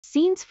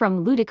Scenes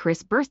from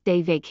Ludacris'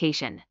 birthday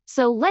vacation.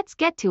 So let's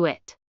get to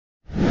it.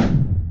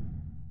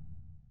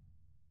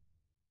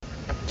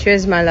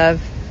 Cheers, my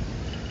love.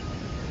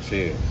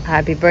 Cheers.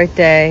 Happy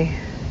birthday.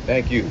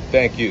 Thank you.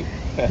 Thank you.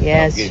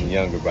 Yes. I'm getting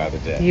younger by the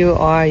day. You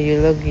are.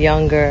 You look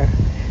younger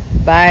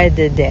by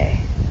the day.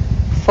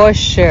 For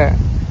sure.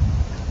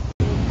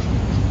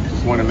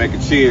 Just want to make a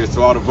cheers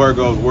to all the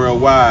Virgos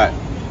worldwide.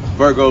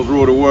 Virgos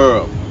rule the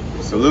world.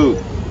 Salute.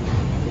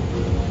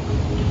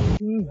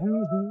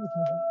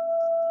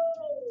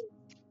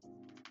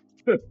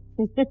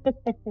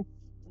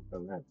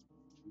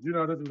 You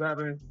know this is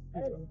happening?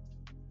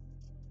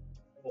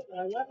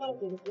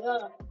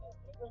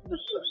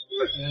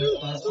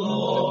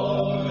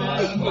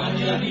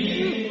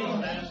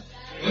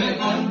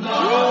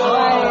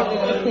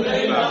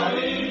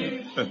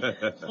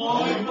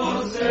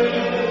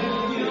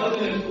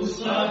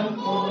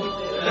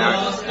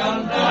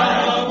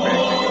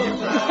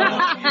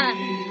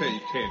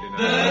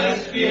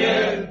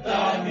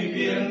 Despierta, mi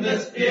bien,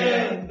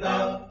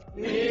 despierta.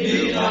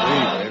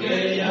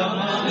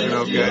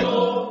 Okay.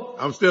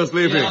 I'm still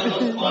sleeping.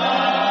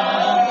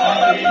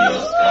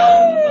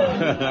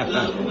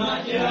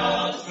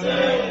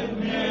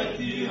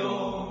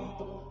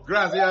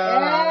 Gracias.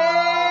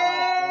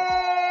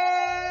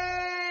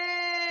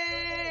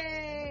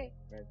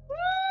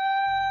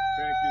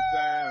 Thank you,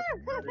 Sam.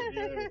 Thank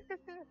you.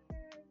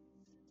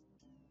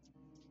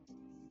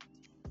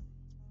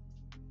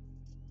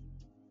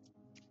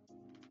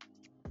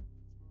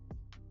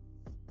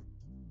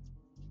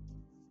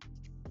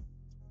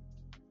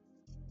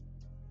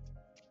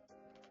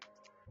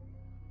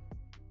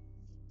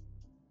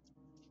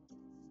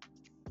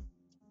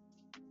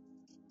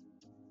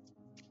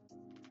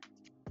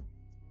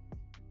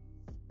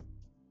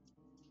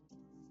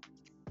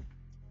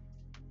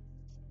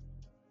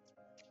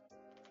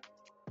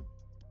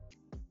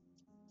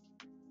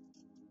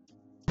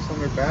 On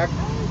their back,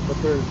 but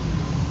they're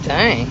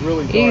Dang.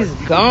 really dark. He's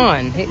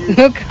gone.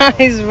 Look how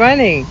he's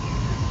running.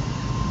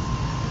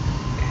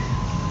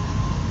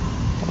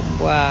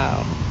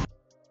 Wow.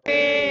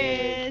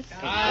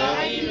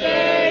 Happy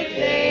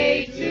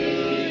birthday to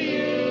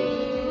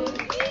you.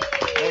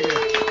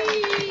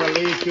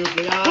 Feliz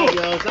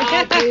cumpleaños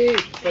a ti.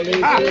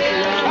 Feliz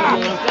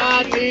cumpleaños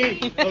a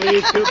ti.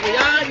 Feliz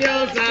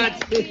cumpleaños a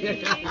ti.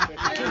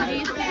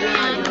 Feliz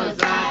cumpleaños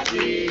a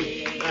ti.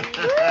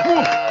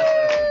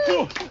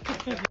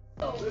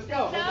 Let's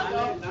go.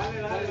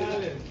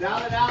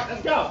 Down and out.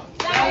 Let's go.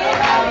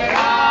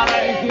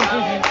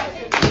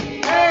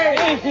 Hey!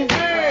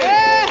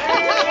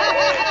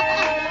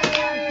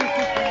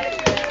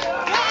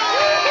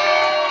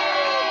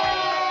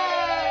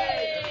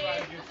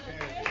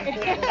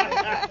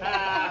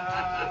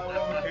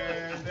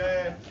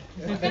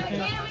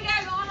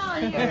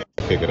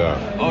 Pick it up.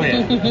 Oh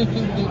yeah,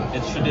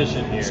 it's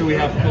tradition here. So we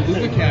have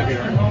beluga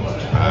caviar,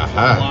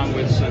 along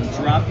with some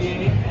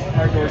Drapier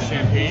hard-door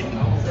champagne.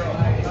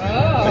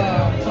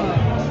 Oh,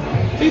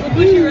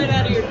 push you right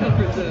out of your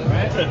comfort zone.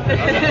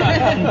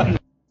 Right?